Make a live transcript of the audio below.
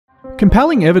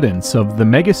Compelling evidence of the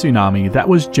mega tsunami that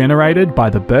was generated by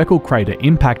the Burckle crater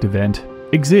impact event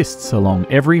exists along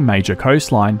every major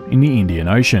coastline in the Indian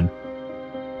Ocean.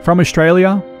 From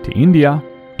Australia to India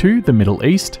to the Middle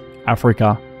East,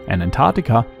 Africa and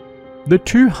Antarctica, the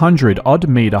 200-odd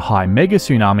metre high mega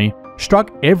tsunami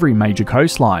struck every major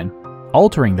coastline,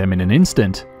 altering them in an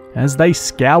instant as they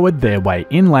scoured their way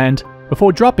inland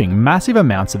before dropping massive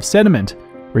amounts of sediment,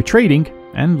 retreating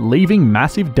and leaving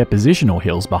massive depositional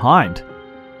hills behind.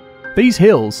 These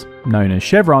hills, known as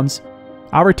chevrons,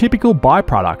 are a typical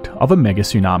byproduct of a mega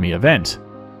tsunami event.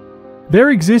 Their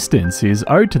existence is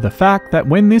owed to the fact that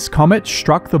when this comet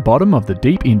struck the bottom of the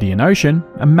deep Indian Ocean,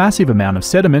 a massive amount of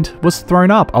sediment was thrown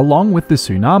up along with the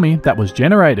tsunami that was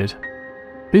generated.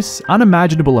 This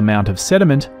unimaginable amount of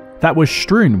sediment that was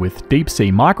strewn with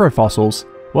deep-sea microfossils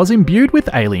was imbued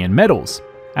with alien metals,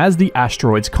 as the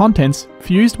asteroid's contents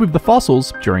fused with the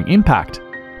fossils during impact,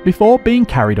 before being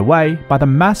carried away by the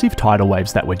massive tidal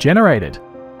waves that were generated.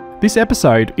 This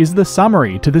episode is the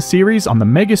summary to the series on the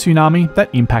mega tsunami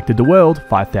that impacted the world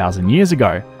 5,000 years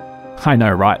ago. I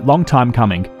know, right? Long time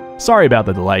coming. Sorry about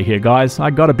the delay here, guys. I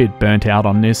got a bit burnt out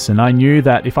on this, and I knew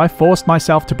that if I forced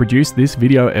myself to produce this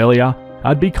video earlier,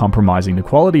 I'd be compromising the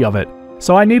quality of it.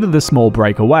 So I needed a small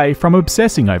break away from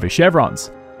obsessing over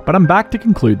chevrons. But I'm back to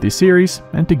conclude this series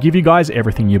and to give you guys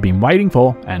everything you've been waiting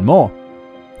for and more.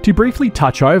 To briefly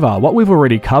touch over what we've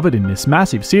already covered in this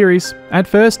massive series, at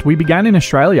first we began in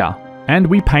Australia, and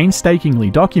we painstakingly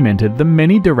documented the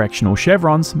many directional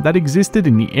chevrons that existed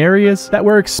in the areas that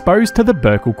were exposed to the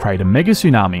Burckle crater mega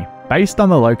tsunami, based on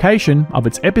the location of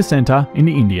its epicenter in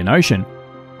the Indian Ocean.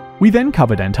 We then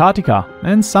covered Antarctica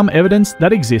and some evidence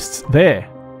that exists there.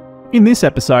 In this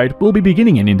episode, we'll be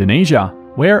beginning in Indonesia,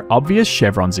 where obvious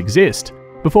chevrons exist,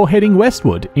 before heading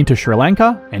westward into Sri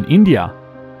Lanka and India,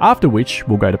 after which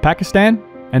we'll go to Pakistan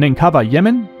and then cover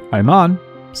Yemen, Oman,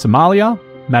 Somalia,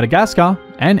 Madagascar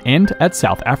and end at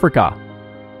South Africa.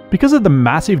 Because of the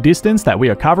massive distance that we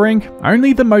are covering,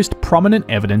 only the most prominent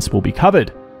evidence will be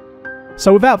covered.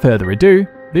 So without further ado,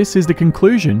 this is the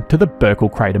conclusion to the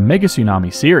Burckle crater mega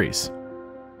tsunami series.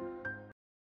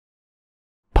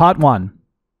 Part 1.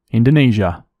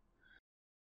 Indonesia.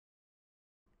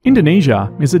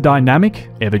 Indonesia is a dynamic,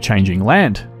 ever-changing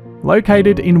land,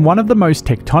 located in one of the most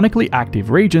tectonically active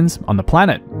regions on the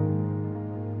planet.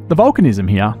 The volcanism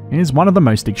here is one of the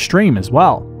most extreme as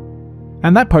well,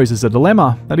 and that poses a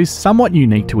dilemma that is somewhat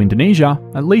unique to Indonesia,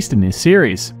 at least in this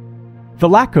series. The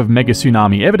lack of mega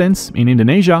tsunami evidence in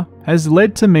Indonesia has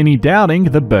led to many doubting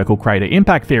the Burckle crater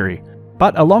impact theory,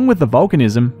 but along with the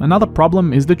volcanism, another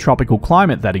problem is the tropical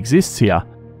climate that exists here,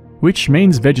 which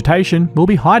means vegetation will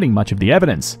be hiding much of the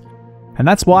evidence. And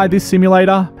that's why this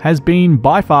simulator has been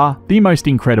by far the most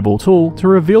incredible tool to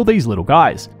reveal these little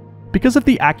guys, because of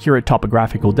the accurate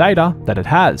topographical data that it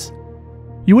has.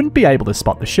 You wouldn't be able to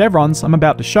spot the chevrons I'm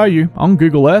about to show you on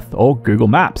Google Earth or Google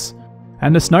Maps,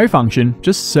 and the snow function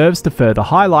just serves to further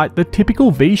highlight the typical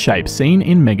V-shape seen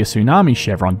in mega tsunami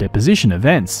chevron deposition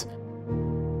events.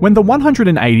 When the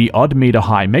 180-odd metre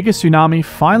high mega tsunami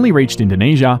finally reached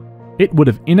Indonesia, it would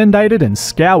have inundated and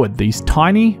scoured these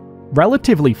tiny,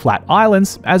 relatively flat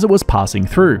islands as it was passing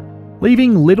through,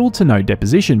 leaving little to no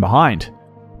deposition behind.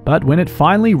 But when it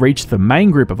finally reached the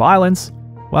main group of islands,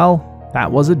 well,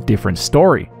 that was a different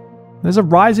story. There's a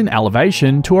rise in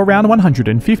elevation to around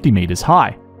 150 metres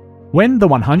high. When the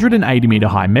 180 metre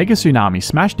high mega tsunami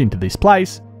smashed into this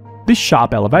place, this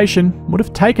sharp elevation would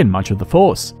have taken much of the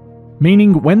force,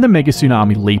 meaning when the mega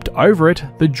tsunami leaped over it,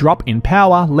 the drop in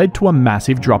power led to a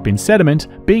massive drop in sediment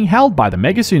being held by the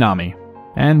mega tsunami.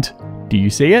 And do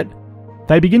you see it?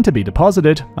 They begin to be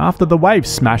deposited after the waves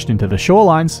smashed into the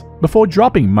shorelines before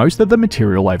dropping most of the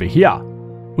material over here,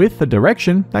 with the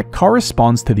direction that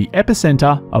corresponds to the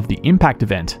epicenter of the impact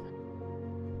event.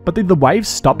 But did the waves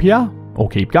stop here or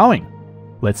keep going?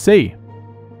 Let's see.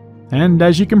 And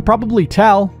as you can probably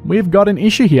tell, we've got an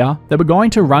issue here that we're going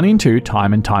to run into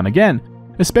time and time again,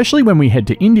 especially when we head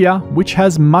to India, which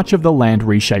has much of the land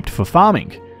reshaped for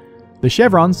farming. The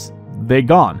chevrons, they're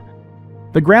gone.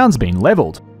 The ground's been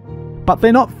leveled, but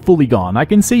they're not fully gone. I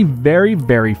can see very,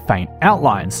 very faint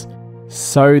outlines.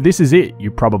 So this is it, you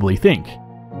probably think.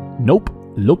 Nope,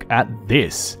 look at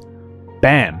this.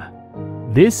 Bam!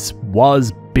 This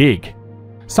was big.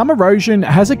 Some erosion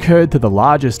has occurred to the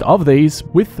largest of these,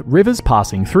 with rivers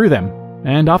passing through them,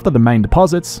 and after the main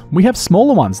deposits, we have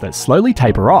smaller ones that slowly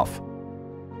taper off.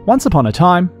 Once upon a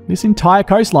time, this entire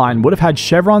coastline would have had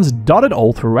chevrons dotted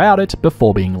all throughout it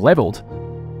before being leveled.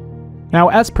 Now,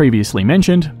 as previously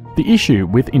mentioned, the issue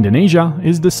with Indonesia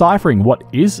is deciphering what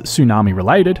is tsunami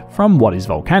related from what is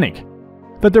volcanic.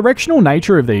 The directional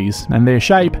nature of these and their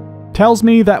shape tells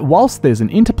me that whilst there's an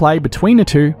interplay between the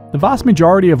two, the vast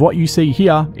majority of what you see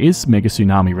here is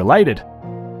megatsunami related.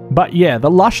 But yeah, the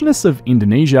lushness of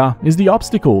Indonesia is the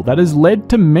obstacle that has led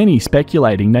to many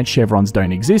speculating that chevrons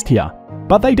don't exist here.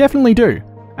 But they definitely do.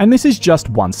 And this is just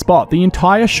one spot. The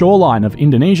entire shoreline of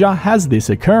Indonesia has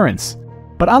this occurrence.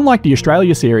 But unlike the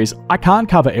Australia series, I can't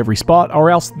cover every spot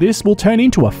or else this will turn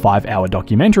into a 5-hour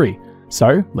documentary.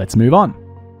 So let's move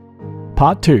on.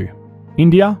 Part 2.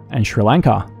 India and Sri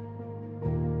Lanka.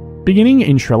 Beginning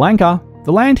in Sri Lanka,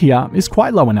 the land here is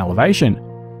quite low in elevation,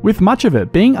 with much of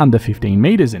it being under 15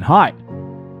 meters in height.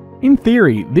 In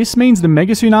theory, this means the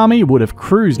megatsunami would have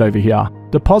cruised over here,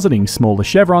 depositing smaller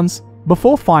chevrons,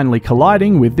 before finally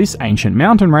colliding with this ancient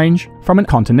mountain range from a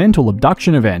continental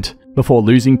abduction event, before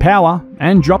losing power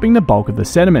and dropping the bulk of the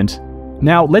sediment.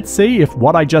 Now let's see if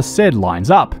what I just said lines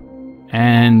up.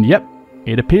 And yep,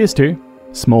 it appears to.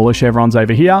 Smaller chevrons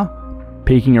over here,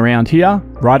 peaking around here,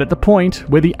 right at the point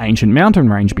where the ancient mountain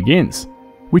range begins,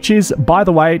 which is, by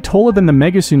the way, taller than the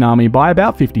megatsunami by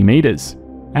about 50 meters,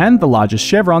 and the largest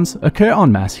chevrons occur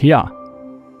en masse here.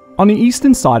 On the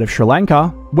eastern side of Sri Lanka,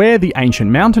 where the ancient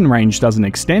mountain range doesn't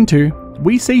extend to,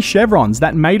 we see chevrons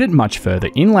that made it much further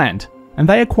inland, and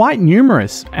they are quite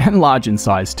numerous and large in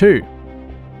size too.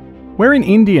 We're in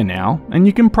India now, and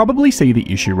you can probably see the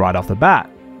issue right off the bat.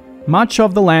 Much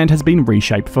of the land has been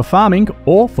reshaped for farming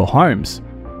or for homes.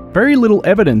 Very little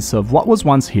evidence of what was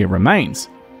once here remains.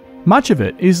 Much of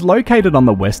it is located on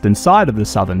the western side of the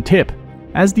southern tip,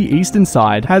 as the eastern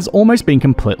side has almost been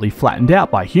completely flattened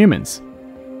out by humans.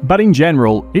 But in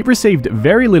general, it received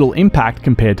very little impact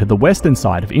compared to the western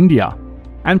side of India,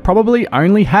 and probably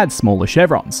only had smaller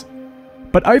chevrons.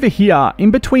 But over here,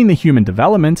 in between the human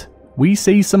development, we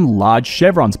see some large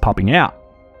chevrons popping out.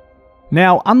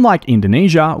 Now, unlike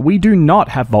Indonesia, we do not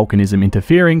have volcanism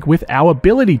interfering with our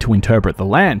ability to interpret the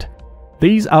land.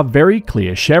 These are very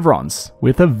clear chevrons,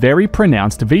 with a very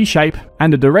pronounced V-shape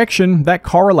and a direction that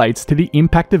correlates to the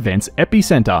impact event's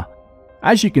epicenter.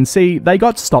 As you can see, they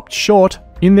got stopped short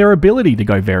in their ability to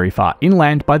go very far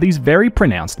inland by these very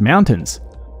pronounced mountains.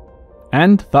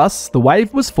 And thus, the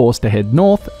wave was forced to head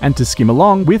north and to skim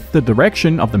along with the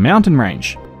direction of the mountain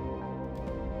range.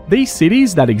 These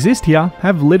cities that exist here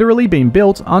have literally been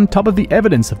built on top of the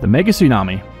evidence of the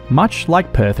megatsunami, much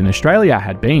like Perth in Australia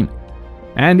had been.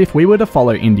 And if we were to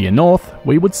follow India north,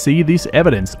 we would see this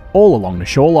evidence all along the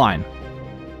shoreline.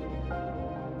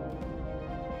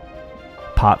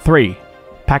 Part 3.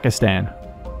 Pakistan.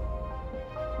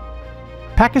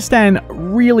 Pakistan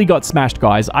really got smashed,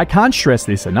 guys. I can't stress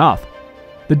this enough.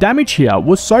 The damage here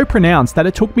was so pronounced that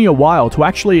it took me a while to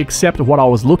actually accept what I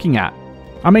was looking at.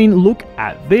 I mean, look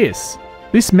at this.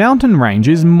 This mountain range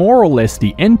is more or less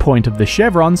the endpoint of the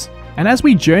chevrons, and as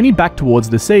we journey back towards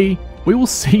the sea, we will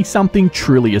see something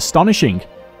truly astonishing.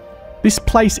 This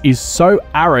place is so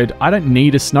arid, I don't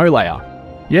need a snow layer.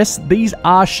 Yes, these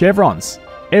are chevrons.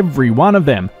 Every one of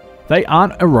them. They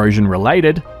aren't erosion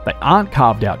related, they aren't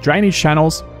carved out drainage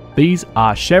channels, these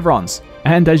are chevrons.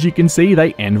 And as you can see,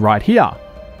 they end right here.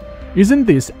 Isn't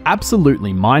this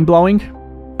absolutely mind-blowing?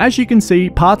 As you can see,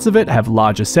 parts of it have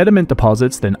larger sediment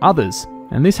deposits than others,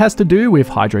 and this has to do with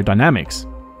hydrodynamics,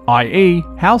 i.e.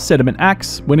 how sediment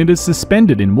acts when it is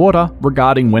suspended in water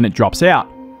regarding when it drops out,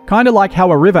 kinda like how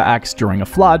a river acts during a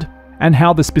flood, and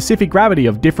how the specific gravity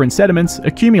of different sediments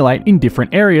accumulate in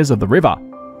different areas of the river.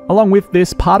 Along with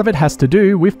this, part of it has to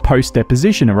do with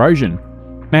post-deposition erosion.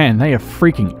 Man, they are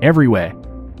freaking everywhere.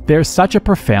 They're such a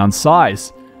profound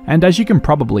size, and as you can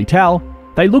probably tell,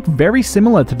 they look very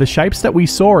similar to the shapes that we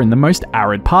saw in the most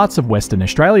arid parts of Western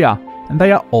Australia, and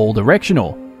they are all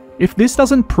directional. If this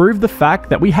doesn't prove the fact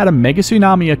that we had a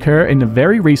megatsunami occur in the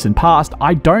very recent past,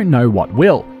 I don't know what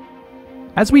will.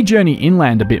 As we journey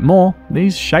inland a bit more,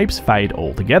 these shapes fade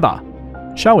altogether,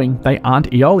 showing they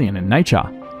aren't aeolian in nature.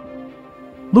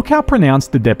 Look how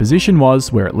pronounced the deposition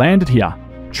was where it landed here.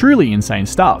 Truly insane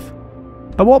stuff.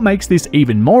 But what makes this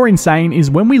even more insane is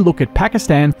when we look at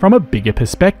Pakistan from a bigger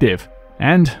perspective.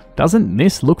 And doesn't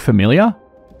this look familiar?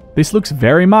 This looks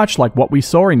very much like what we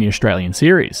saw in the Australian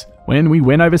series, when we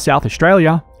went over South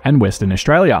Australia and Western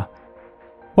Australia.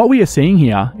 What we are seeing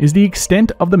here is the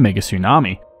extent of the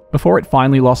megatsunami, before it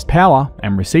finally lost power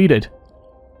and receded.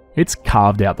 It's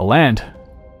carved out the land.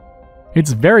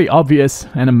 It's very obvious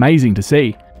and amazing to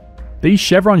see. These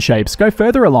chevron shapes go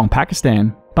further along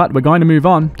Pakistan, but we're going to move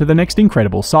on to the next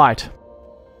incredible site.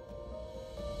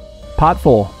 Part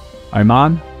 4.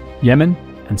 Oman, Yemen,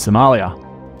 and Somalia.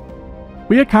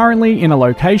 We are currently in a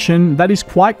location that is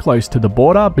quite close to the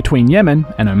border between Yemen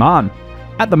and Oman.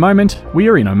 At the moment, we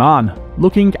are in Oman,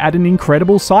 looking at an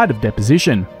incredible site of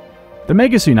deposition. The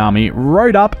mega tsunami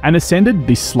rode up and ascended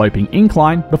this sloping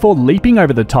incline before leaping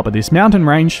over the top of this mountain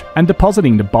range and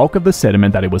depositing the bulk of the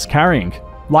sediment that it was carrying,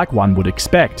 like one would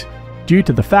expect, due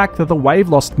to the fact that the wave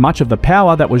lost much of the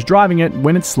power that was driving it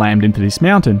when it slammed into this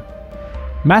mountain.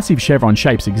 Massive chevron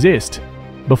shapes exist,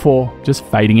 before just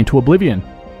fading into oblivion.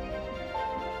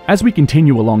 As we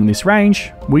continue along this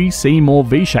range, we see more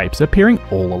V-shapes appearing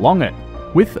all along it,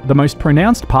 with the most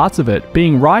pronounced parts of it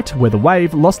being right where the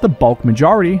wave lost the bulk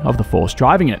majority of the force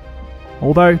driving it.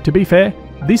 Although, to be fair,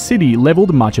 this city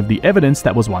leveled much of the evidence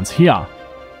that was once here.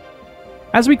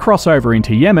 As we cross over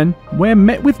into Yemen, we're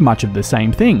met with much of the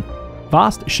same thing.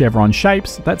 Vast chevron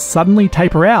shapes that suddenly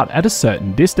taper out at a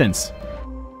certain distance.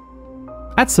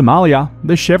 At Somalia,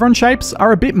 the chevron shapes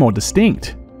are a bit more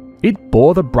distinct. It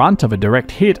bore the brunt of a direct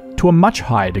hit to a much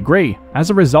higher degree as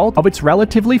a result of its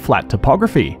relatively flat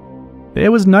topography.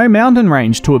 There was no mountain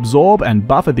range to absorb and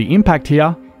buffer the impact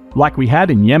here, like we had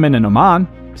in Yemen and Oman,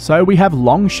 so we have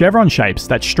long chevron shapes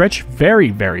that stretch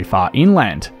very far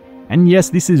inland. And yes,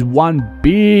 this is one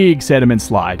big sediment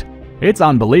slide. It's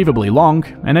unbelievably long,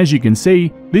 and as you can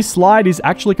see, this slide is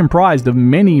actually comprised of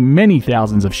many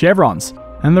thousands of chevrons.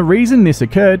 And the reason this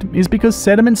occurred is because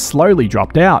sediment slowly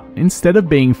dropped out, instead of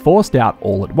being forced out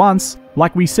all at once,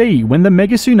 like we see when the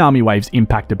mega tsunami waves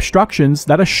impact obstructions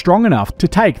that are strong enough to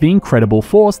take the incredible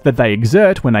force that they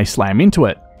exert when they slam into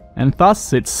it, and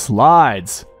thus it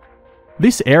slides.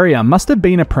 This area must have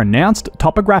been a pronounced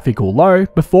topographical low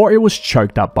before it was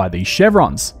choked up by these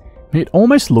chevrons. It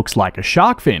almost looks like a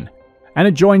shark fin, and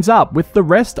it joins up with the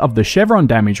rest of the chevron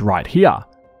damage right here.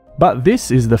 But this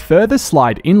is the furthest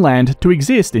slide inland to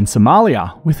exist in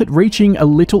Somalia, with it reaching a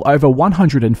little over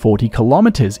 140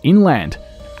 kilometers inland.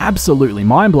 Absolutely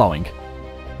mind-blowing.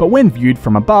 But when viewed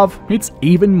from above, it's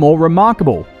even more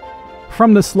remarkable.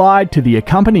 From the slide to the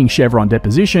accompanying chevron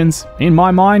depositions, in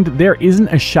my mind there isn't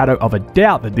a shadow of a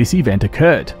doubt that this event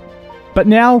occurred. But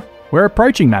now, we're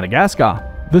approaching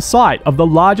Madagascar, the site of the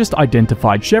largest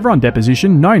identified chevron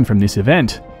deposition known from this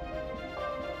event.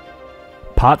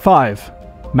 Part 5.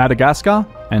 Madagascar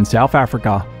and South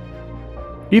Africa.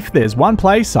 If there's one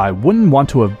place I wouldn't want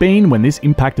to have been when this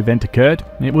impact event occurred,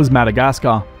 it was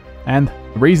Madagascar. And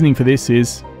the reasoning for this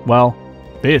is, well,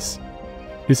 this.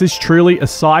 This is truly a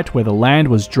site where the land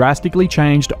was drastically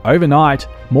changed overnight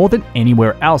more than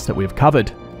anywhere else that we've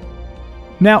covered.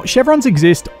 Now, chevrons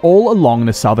exist all along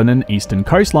the southern and eastern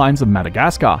coastlines of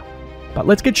Madagascar, but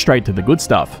let's get straight to the good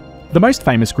stuff. The most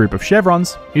famous group of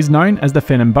chevrons is known as the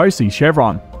Fennombosi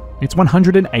chevron. It's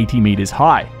 180 meters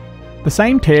high. The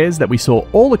same tears that we saw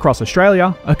all across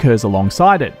Australia occurs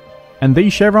alongside it, and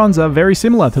these chevrons are very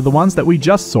similar to the ones that we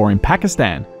just saw in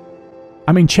Pakistan.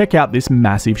 I mean, check out this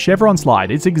massive chevron slide.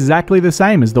 It's exactly the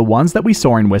same as the ones that we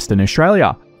saw in Western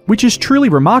Australia, which is truly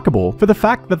remarkable for the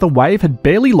fact that the wave had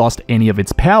barely lost any of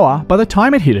its power by the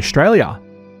time it hit Australia.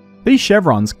 These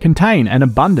chevrons contain an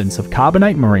abundance of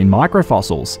carbonate marine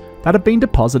microfossils that have been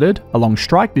deposited along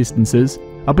strike distances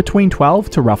of between 12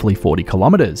 to roughly 40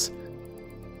 kilometers.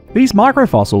 These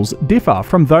microfossils differ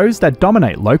from those that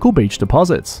dominate local beach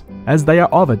deposits, as they are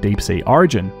of a deep sea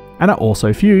origin, and are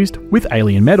also fused with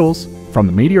alien metals from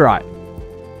the meteorite.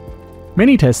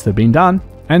 Many tests have been done,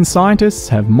 and scientists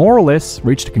have more or less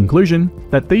reached a conclusion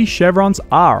that these chevrons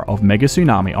are of mega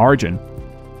tsunami origin.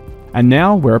 And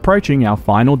now we're approaching our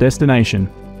final destination,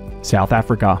 South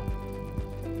Africa.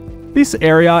 This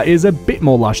area is a bit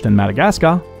more lush than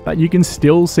Madagascar, but you can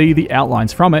still see the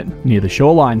outlines from it near the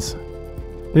shorelines.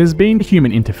 There's been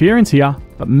human interference here,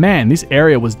 but man, this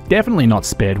area was definitely not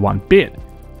spared one bit.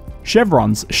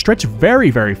 Chevrons stretch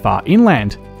very far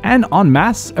inland, and en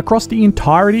masse across the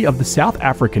entirety of the South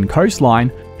African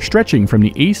coastline, stretching from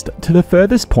the east to the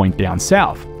furthest point down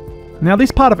south. Now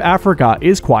this part of Africa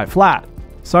is quite flat,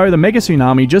 so the mega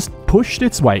tsunami just pushed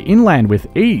its way inland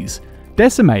with ease,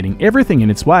 decimating everything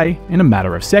in its way in a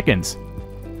matter of seconds.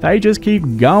 They just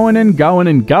keep going and going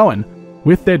and going,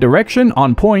 with their direction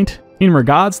on point in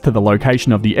regards to the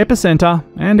location of the epicenter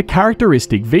and a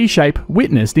characteristic V-shape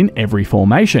witnessed in every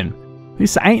formation.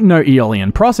 This ain't no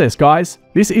Aeolian process, guys.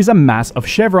 This is a mass of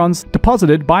chevrons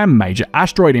deposited by a major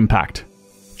asteroid impact.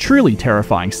 Truly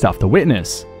terrifying stuff to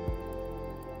witness.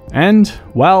 And,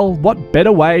 well, what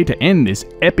better way to end this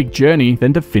epic journey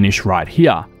than to finish right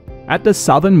here, at the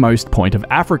southernmost point of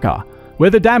Africa, where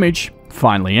the damage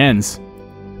finally ends.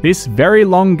 This very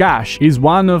long gash is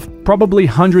one of probably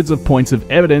hundreds of points of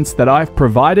evidence that I've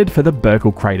provided for the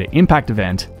Burckle crater impact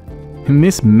event. In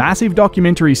this massive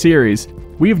documentary series,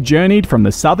 we have journeyed from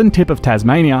the southern tip of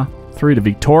Tasmania through to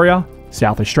Victoria,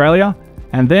 South Australia,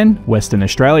 and then Western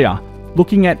Australia,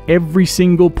 looking at every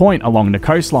single point along the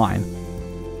coastline.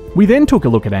 We then took a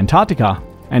look at Antarctica,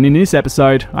 And in this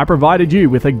episode, I provided you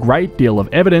with a great deal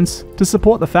of evidence to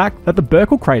support the fact that the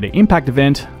Burckle crater impact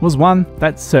event was one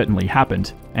that certainly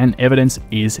happened, and evidence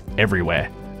is everywhere.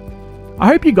 I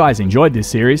hope you guys enjoyed this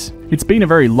series. It's been a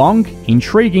very long,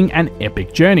 intriguing, and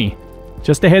epic journey.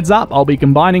 Just a heads up, I'll be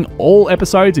combining all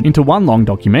episodes into one long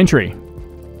documentary.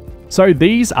 So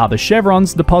these are the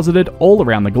chevrons deposited all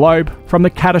around the globe from the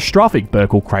catastrophic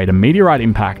Burckle crater meteorite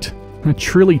impact. A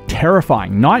truly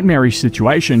terrifying, nightmarish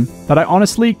situation that I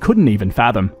honestly couldn't even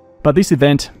fathom. But this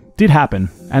event did happen,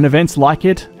 and events like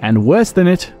it, and worse than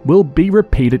it, will be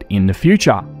repeated in the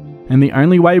future. And the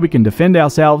only way we can defend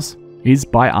ourselves is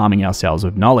by arming ourselves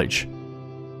with knowledge.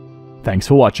 Thanks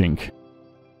for watching.